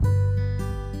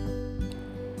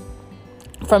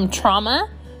from trauma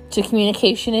to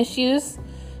communication issues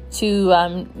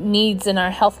to needs in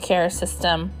our healthcare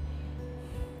system.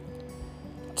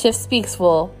 Tiff Speaks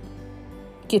will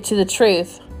get to the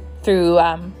truth through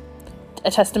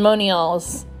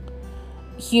testimonials,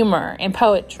 humor, and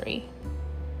poetry.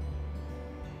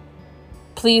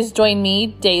 Please join me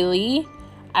daily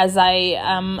as I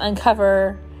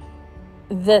uncover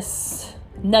this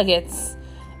nuggets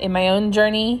in my own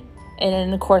journey and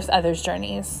in, of course, others'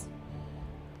 journeys.